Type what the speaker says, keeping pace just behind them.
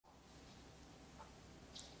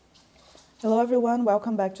Hello everyone,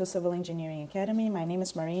 welcome back to Civil Engineering Academy. My name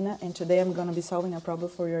is Marina and today I'm going to be solving a problem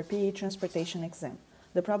for your PE transportation exam.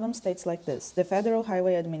 The problem states like this. The Federal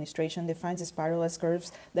Highway Administration defines spiral as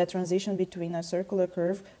curves that transition between a circular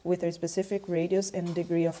curve with a specific radius and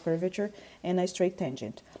degree of curvature and a straight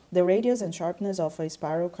tangent. The radius and sharpness of a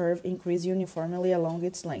spiral curve increase uniformly along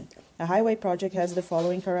its length. A highway project has the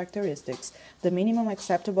following characteristics. The minimum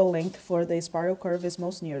acceptable length for the spiral curve is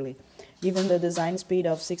most nearly given the design speed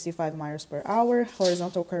of 65 miles per hour,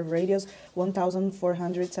 horizontal curve radius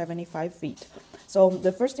 1,475 feet. So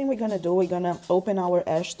the first thing we're going to do, we're going to open our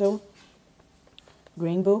AASHTO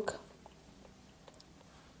Green Book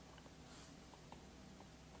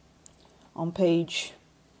on page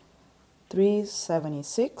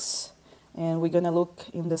 376, and we're going to look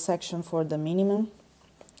in the section for the minimum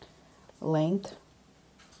length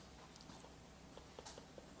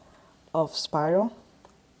of spiral.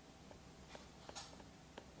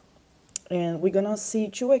 And we're going to see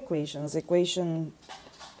two equations, equation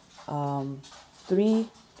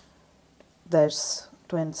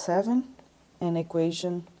 3-27 and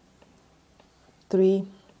equation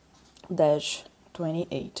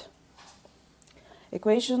 3-28.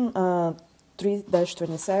 Equation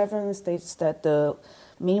 3-27 states that the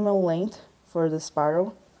minimum length for the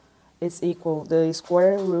spiral is equal to the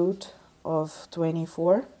square root of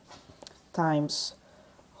 24 times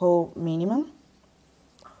whole minimum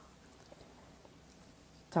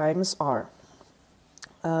times r.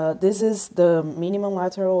 This is the minimum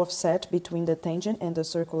lateral offset between the tangent and the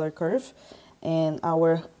circular curve, and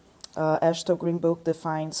our AASHTO Green Book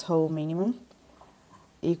defines whole minimum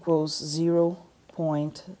equals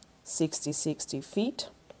 0.6060 feet.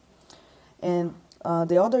 And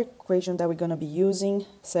the other equation that we're going to be using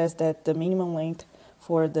says that the minimum length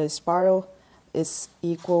for the spiral is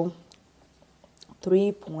equal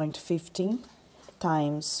 3.15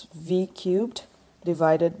 times v cubed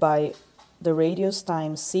divided by the radius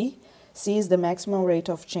times c. C is the maximum rate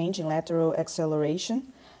of change in lateral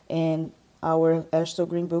acceleration, and our AASHTO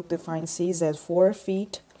Green Book defines c as 4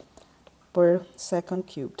 feet per second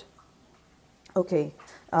cubed. Okay,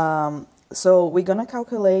 so we're gonna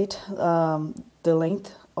calculate the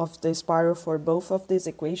length of the spiral for both of these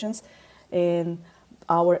equations, and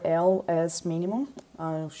our L as minimum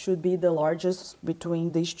should be the largest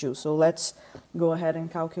between these two. So let's go ahead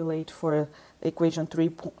and calculate for equation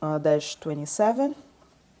 3-27.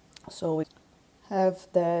 So we have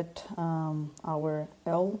that our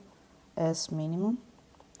L as minimum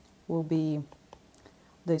will be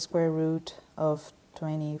the square root of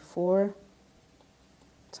 24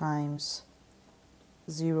 times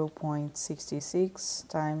 0.66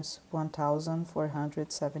 times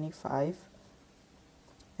 1,475,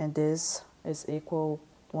 and this is equal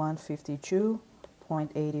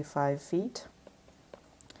 152.85 feet.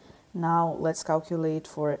 Now let's calculate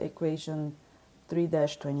for equation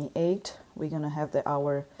 3-28. We're going to have that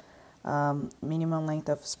our minimum length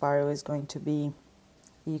of spiral is going to be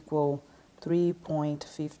equal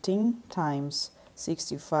 3.15 times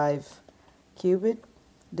 65 cubed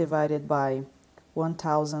divided by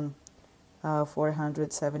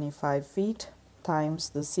 1,475 feet times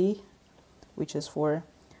the c, which is 4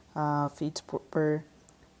 feet per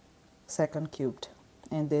second cubed,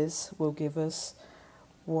 and this will give us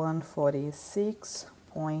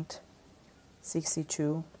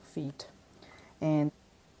 146.62 feet. And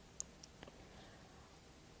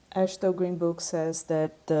AASHTO Green Book says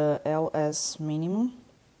that the LS minimum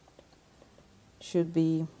should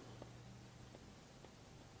be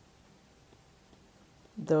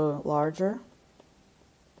the larger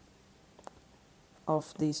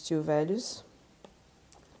of these two values.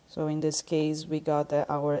 So in this case, we got that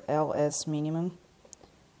our LS minimum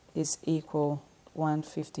is equal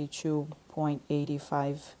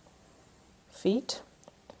 152.85 feet,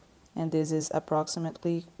 and this is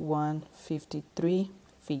approximately 153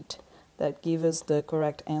 feet. That gives us the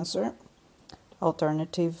correct answer,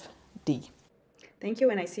 alternative D. Thank you,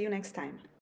 and I see you next time.